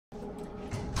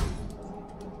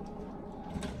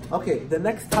Okay, the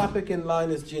next topic in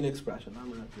line is gene expression. I'm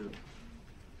going to do.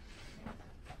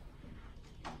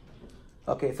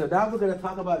 Okay, so now we're going to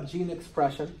talk about gene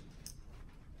expression.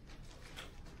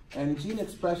 And gene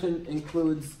expression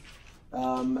includes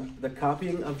the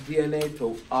copying of DNA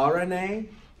to RNA,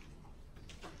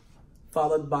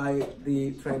 followed by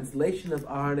the translation of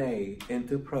RNA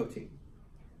into protein.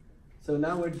 So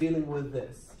now we're dealing with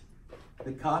this,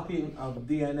 the copying of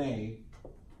DNA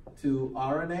to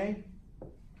RNA,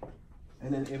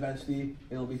 and then eventually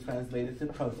it'll be translated to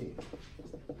protein.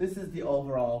 This is the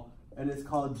overall, and it's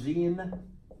called gene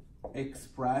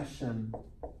expression.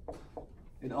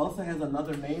 It also has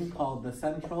another name called the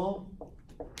central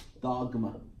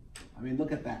dogma. I mean,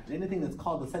 look at that. Anything that's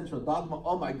called the central dogma,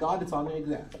 oh my God, it's on the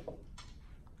exam.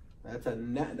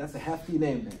 That's a hefty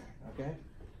name there, okay?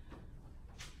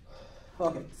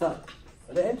 Okay, so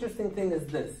the interesting thing is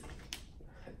this.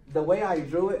 The way I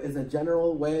drew it is a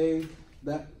general way,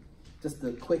 that just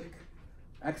a quick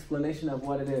explanation of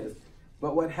what it is.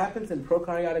 But what happens in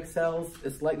prokaryotic cells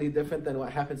is slightly different than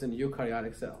what happens in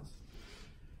eukaryotic cells.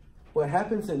 What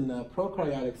happens in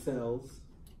prokaryotic cells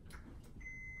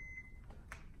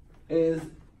is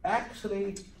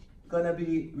actually going to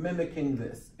be mimicking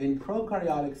this. In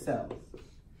prokaryotic cells,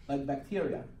 like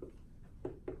bacteria,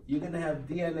 you're going to have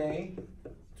DNA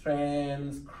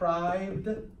transcribed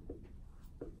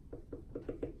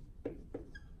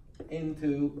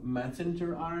into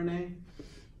messenger RNA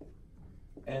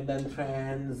and then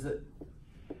translated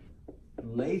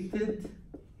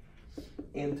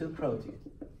into protein.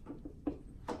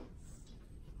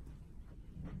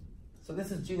 So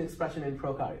this is gene expression in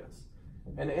prokaryotes.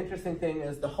 And the interesting thing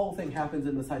is the whole thing happens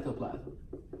in the cytoplasm.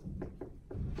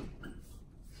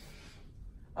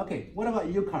 Okay, what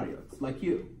about eukaryotes, like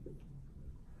you?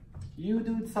 You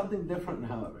do something different,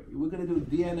 however. We're going to do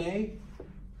DNA.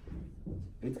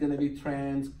 It's going to be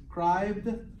transcribed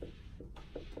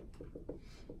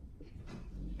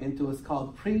into what's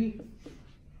called pre-mRNA.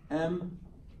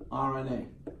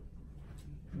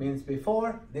 Means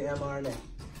before the mRNA.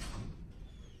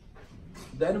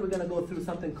 Then we're going to go through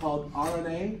something called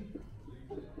RNA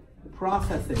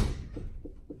processing.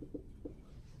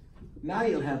 Now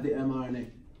you'll have the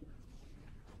mRNA.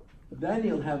 Then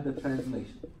you'll have the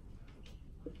translation.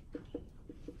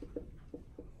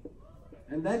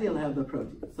 And then you'll have the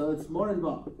protein. So it's more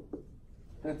involved.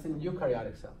 That's in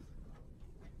eukaryotic cells.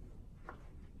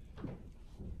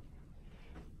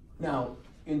 Now,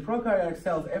 in prokaryotic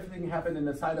cells, everything happened in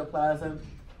the cytoplasm,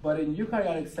 but in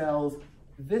eukaryotic cells,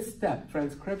 this step,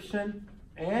 transcription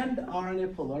and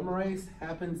RNA polymerase,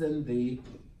 happens in the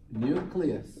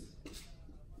nucleus.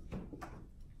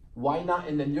 Why not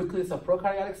in the nucleus of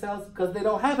prokaryotic cells? Because they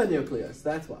don't have a nucleus,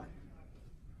 that's why.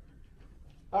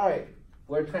 All right,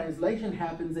 where translation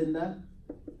happens in the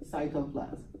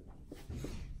cytoplasm.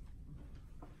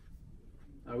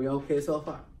 Are we okay so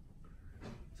far?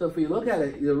 So if we look at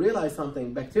it, you'll realize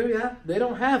something. Bacteria, they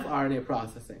don't have RNA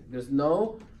processing. There's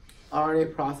no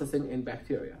RNA processing in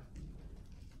bacteria.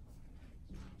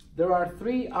 There are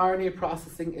 3 RNA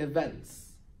processing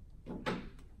events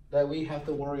that we have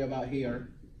to worry about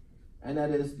here. And that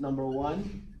is number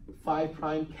 1,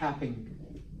 5' capping.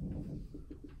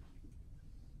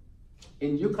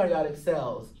 In eukaryotic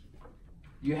cells,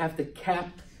 you have to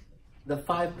cap the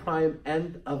 5'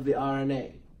 end of the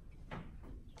RNA.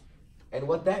 And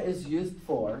what that is used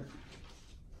for,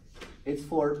 it's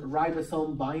for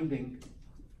ribosome binding.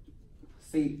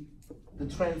 See, the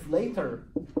translator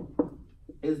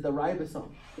is the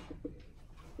ribosome.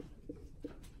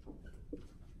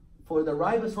 For the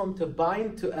ribosome to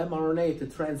bind to mRNA, to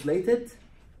translate it,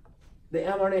 the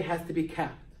mRNA has to be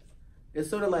capped. It's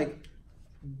sort of like,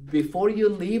 before you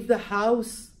leave the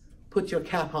house, put your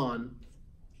cap on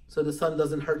so the sun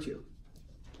doesn't hurt you.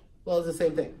 Well, it's the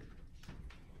same thing.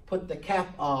 Put the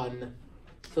cap on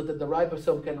so that the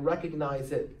ribosome can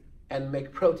recognize it and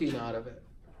make protein out of it.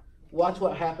 Watch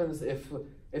what happens if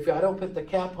I don't put the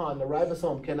cap on, the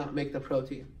ribosome cannot make the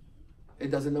protein.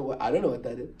 It doesn't know what, I don't know what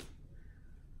that is.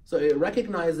 So it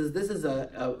recognizes this is an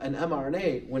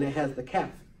mRNA when it has the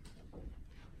cap.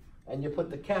 And you put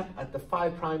the cap at the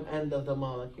 5' end of the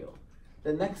molecule.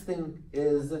 The next thing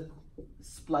is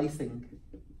splicing.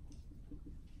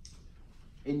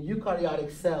 In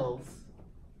eukaryotic cells,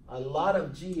 a lot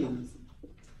of genes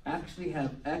actually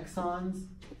have exons,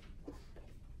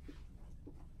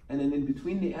 and then in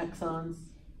between the exons,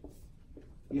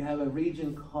 you have a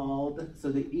region called, so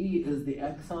the E is the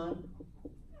exon,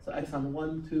 so exon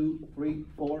 1, 2, 3,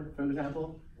 4, for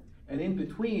example, and in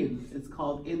between, it's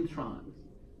called introns.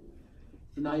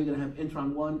 So now you're going to have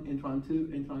intron 1, intron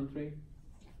 2, intron 3.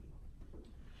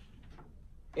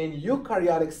 In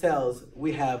eukaryotic cells,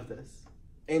 we have this.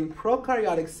 In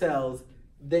prokaryotic cells,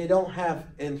 they don't have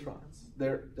introns.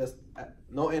 They're just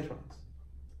no introns.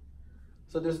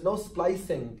 So there's no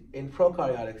splicing in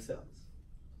prokaryotic cells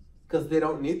because they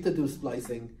don't need to do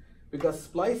splicing, because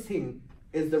splicing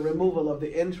is the removal of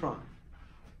the intron,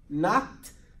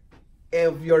 not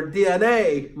of your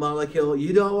DNA molecule.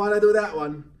 You don't want to do that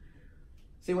one.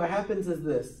 See, what happens is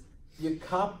this. You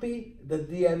copy the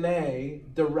DNA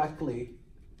directly,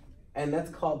 and that's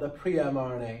called the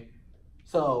pre-mRNA.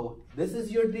 So this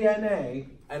is your DNA,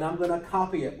 and I'm going to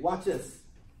copy it. Watch this.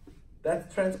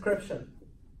 That's transcription.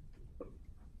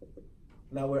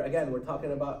 Now, we're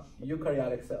talking about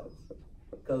eukaryotic cells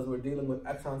because we're dealing with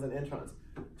exons and introns.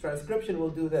 Transcription will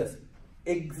do this.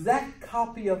 Exact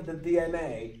copy of the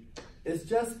DNA is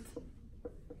just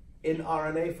in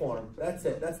RNA form. That's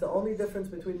it. That's the only difference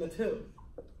between the two.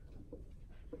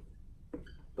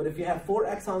 But if you have 4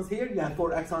 exons here, you have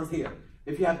 4 exons here.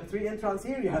 If you have 3 introns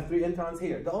here, you have 3 introns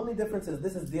here. The only difference is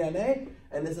this is DNA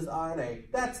and this is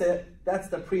RNA. That's it. That's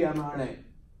the pre-mRNA.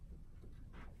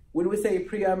 When we say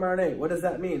pre-mRNA, what does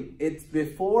that mean? It's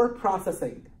before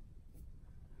processing.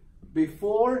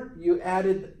 Before you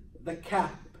added the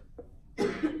cap.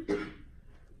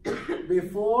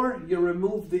 Before you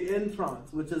remove the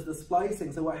introns, which is the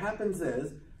splicing. So what happens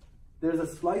is, there's a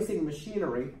splicing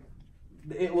machinery.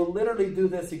 It will literally do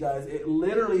this, you guys. It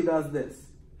literally does this.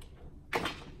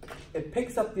 It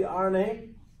picks up the RNA,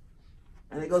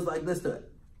 and it goes like this to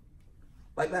it.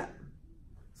 Like that.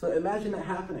 So imagine that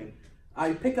happening.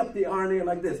 I pick up the RNA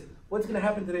like this. What's going to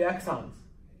happen to the exons?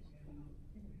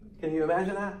 Can you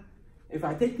imagine that? If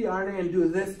I take the RNA and do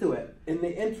this to it, in the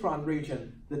intron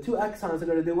region, the 2 exons are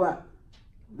going to do what?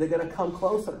 They're going to come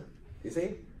closer, you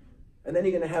see? And then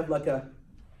you're going to have like a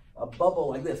bubble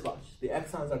like this, watch. The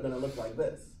exons are going to look like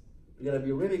this. You're going to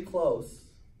be really close.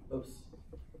 Oops.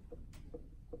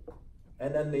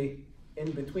 And then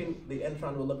in between the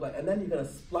intron will look like, and then you're going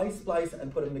to splice,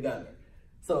 and put them together.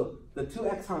 So the 2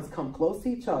 exons come close to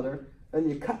each other, then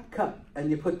you cut, and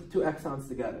you put the 2 exons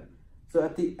together. So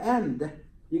at the end,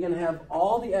 you're going to have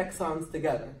all the exons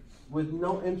together with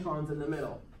no introns in the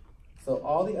middle. So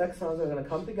all the exons are going to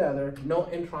come together, no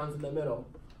introns in the middle,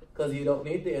 because you don't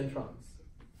need the introns.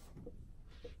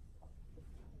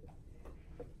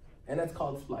 And that's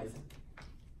called splicing.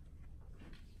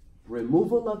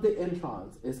 Removal of the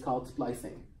introns is called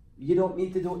splicing. You don't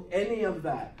need to do any of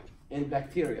that in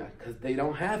bacteria because they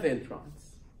don't have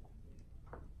introns.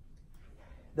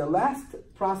 The last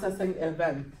processing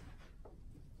event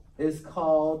is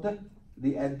called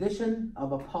the addition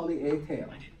of a poly-A tail.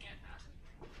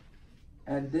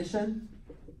 Addition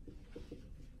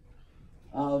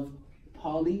of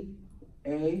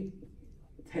poly-A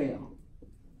tail.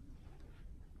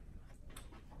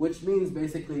 Which means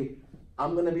basically,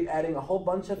 I'm going to be adding a whole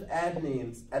bunch of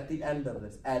adenines at the end of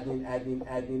this. Adenine, adenine,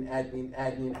 adenine, adenine,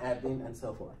 adenine, adenine, and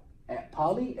so forth.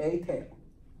 Poly-A tail.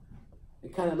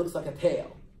 It kind of looks like a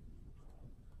tail,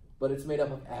 but it's made up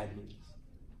of adenines.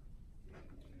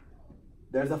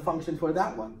 There's a function for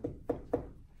that one.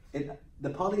 The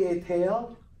poly-A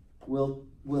tail will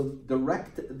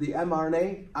direct the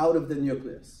mRNA out of the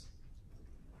nucleus.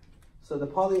 So the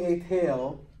poly-A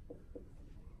tail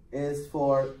is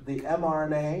for the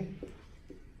mRNA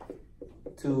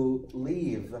to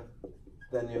leave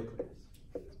the nucleus.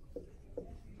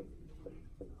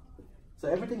 So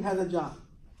everything has a job.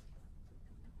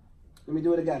 Let me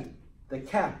do it again. The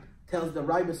cap tells the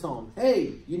ribosome,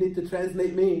 hey, you need to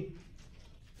translate me.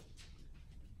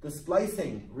 The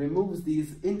splicing removes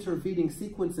these intervening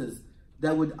sequences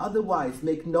that would otherwise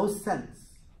make no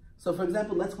sense. So for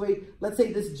example, let's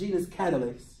say this gene is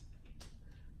catalase.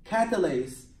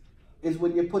 Catalase is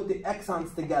when you put the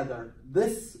exons together.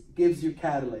 This gives you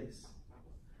catalase.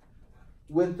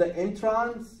 With the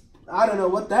introns, I don't know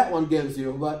what that one gives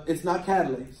you, but it's not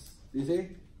catalase. You see?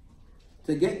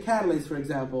 To get catalase, for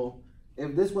example,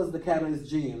 if this was the catalase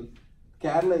gene,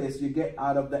 catalase you get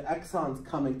out of the exons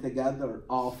coming together,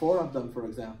 all 4 of them, for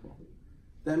example.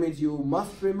 That means you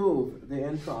must remove the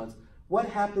introns. What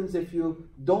happens if you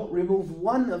don't remove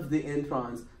one of the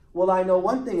introns? Well, I know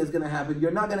one thing is going to happen.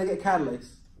 You're not going to get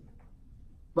catalase.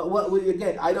 But what will you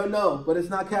get? I don't know, but it's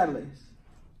not catalase.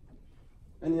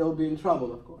 And you'll be in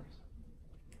trouble, of course.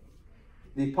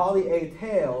 The poly-A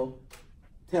tail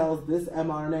tells this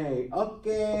mRNA,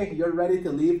 okay, you're ready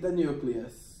to leave the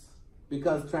nucleus.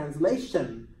 Because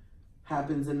translation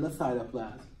happens in the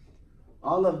cytoplasm.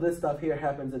 All of this stuff here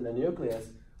happens in the nucleus.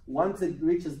 Once it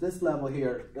reaches this level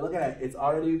here, look at it, it's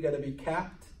already going to be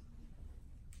capped.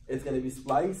 It's going to be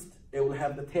spliced. It will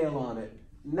have the tail on it.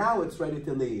 Now it's ready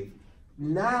to leave.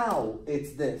 Now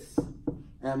it's this.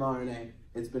 mRNA.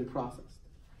 It's been processed.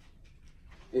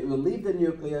 It will leave the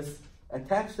nucleus,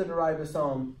 attach to the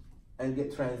ribosome, and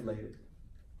get translated.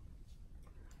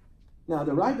 Now,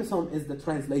 the ribosome is the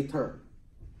translator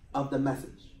of the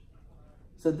message.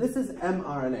 So this is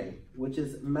mRNA, which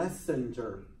is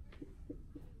messenger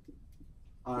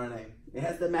RNA. It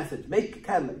has the message, make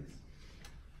catalase.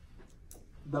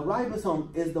 The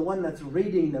ribosome is the one that's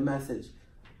reading the message.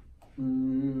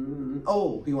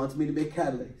 Oh, he wants me to make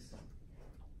catalase.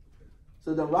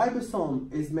 So the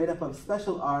ribosome is made up of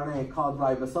special RNA called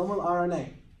ribosomal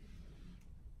RNA.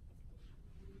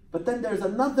 But then there's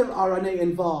another RNA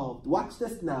involved. Watch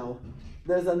this now.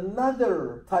 There's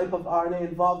another type of RNA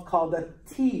involved called the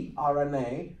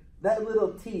tRNA. That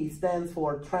little T stands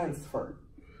for transfer.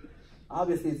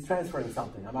 Obviously, it's transferring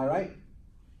something. Am I right?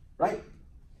 Right?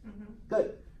 Mm-hmm.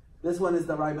 Good. This one is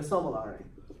the ribosomal RNA.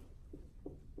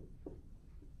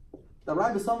 The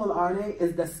ribosomal RNA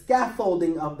is the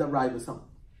scaffolding of the ribosome.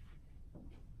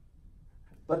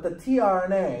 But the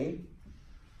tRNA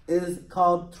is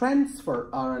called transfer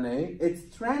RNA.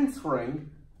 It's transferring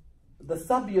the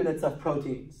subunits of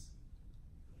proteins.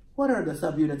 What are the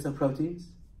subunits of proteins?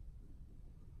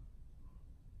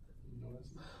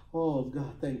 Oh,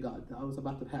 God, thank God. I was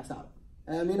about to pass out.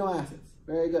 Amino acids.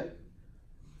 Very good.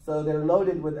 So they're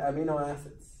loaded with amino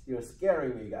acids. You're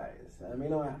scaring me, guys.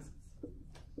 Amino acids.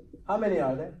 How many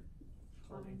are there?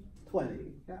 20.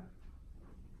 20, yeah.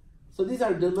 So these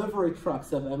are delivery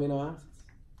trucks of amino acids.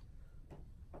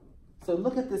 So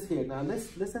look at this here. Now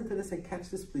listen to this and catch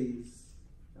this, please.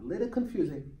 A little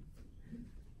confusing.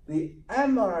 The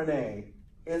mRNA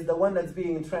is the one that's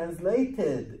being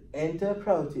translated into a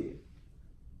protein.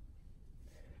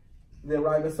 The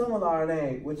ribosomal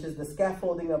RNA, which is the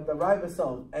scaffolding of the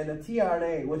ribosome, and the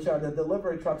tRNA, which are the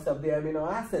delivery trucks of the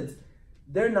amino acids,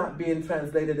 they're not being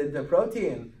translated into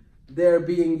protein. They're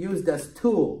being used as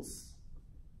tools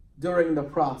during the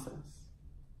process.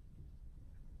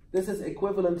 This is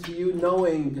equivalent to you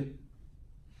knowing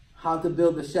how to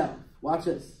build a shelf. Watch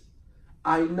this.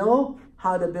 I know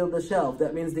how to build a shelf.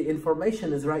 That means the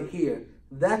information is right here.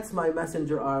 That's my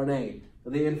messenger RNA,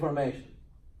 the information.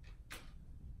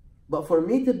 But for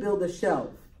me to build a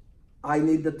shelf, I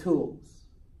need the tools.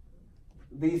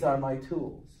 These are my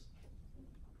tools.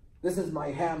 This is my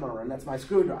hammer, and that's my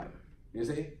screwdriver, you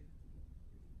see?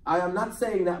 I am not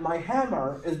saying that my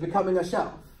hammer is becoming a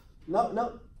shelf. No,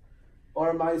 no.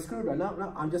 Or my screwdriver. No,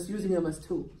 no. I'm just using them as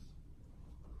tools.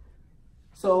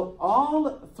 So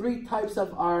all three types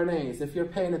of RNAs, if you're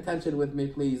paying attention with me,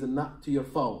 please, and not to your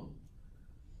phone.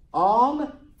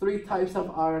 All three types of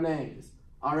RNAs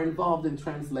are involved in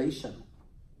translation.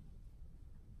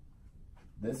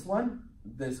 This one,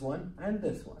 and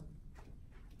this one.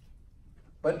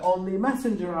 But only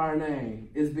messenger RNA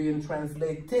is being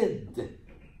translated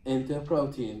into a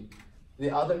protein.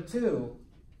 The other two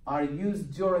are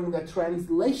used during the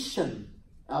translation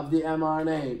of the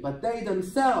mRNA, but they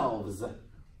themselves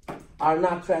are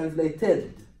not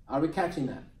translated. Are we catching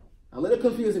that? A little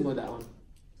confusing with that one.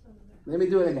 Let me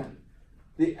do it again.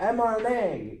 The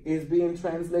mRNA is being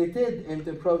translated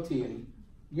into protein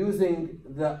using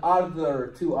the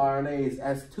other two RNAs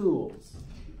as tools.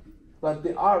 But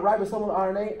the ribosomal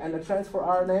RNA and the transfer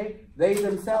RNA, they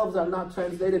themselves are not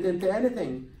translated into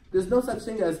anything. There's no such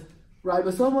thing as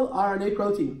ribosomal RNA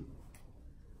protein.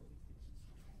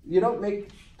 You don't make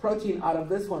protein out of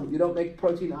this one. You don't make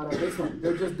protein out of this one.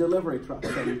 They're just delivery trucks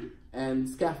and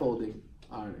scaffolding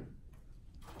RNA.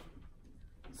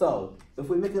 So, if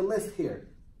we make a list here,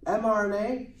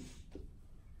 mRNA,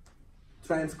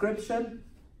 transcription,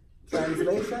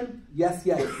 translation, yes,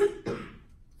 yes.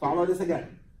 Follow this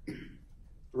again.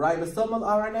 Ribosomal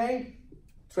RNA,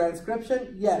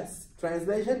 transcription, yes.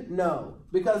 Translation, no.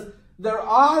 Because there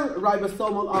are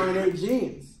ribosomal RNA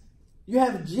genes. You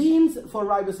have genes for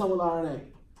ribosomal RNA.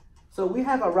 So we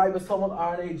have a ribosomal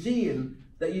RNA gene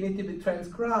that you need to be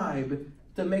transcribed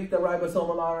to make the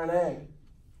ribosomal RNA.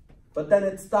 But then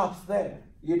it stops there.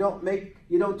 You don't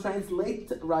translate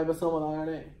ribosomal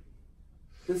RNA.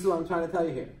 This is what I'm trying to tell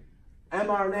you here.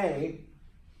 mRNA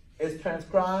is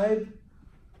transcribed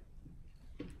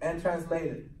and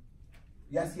translated.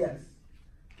 Yes, yes.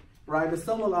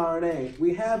 Ribosomal RNA,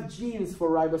 we have genes for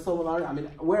ribosomal RNA. I mean,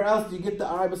 where else do you get the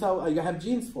ribosomal? You have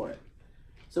genes for it.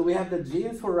 So we have the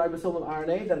genes for ribosomal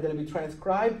RNA that are going to be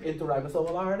transcribed into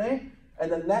ribosomal RNA,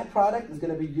 and then that product is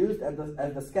going to be used as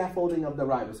the scaffolding of the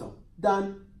ribosome.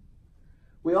 Done.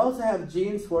 We also have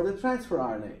genes for the transfer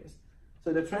RNAs.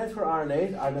 So the transfer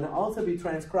RNAs are going to also be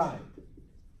transcribed.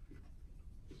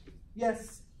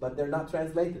 Yes, but they're not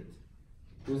translated.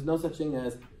 There's no such thing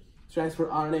as transfer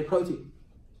RNA protein.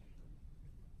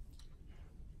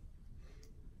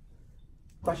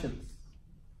 questions?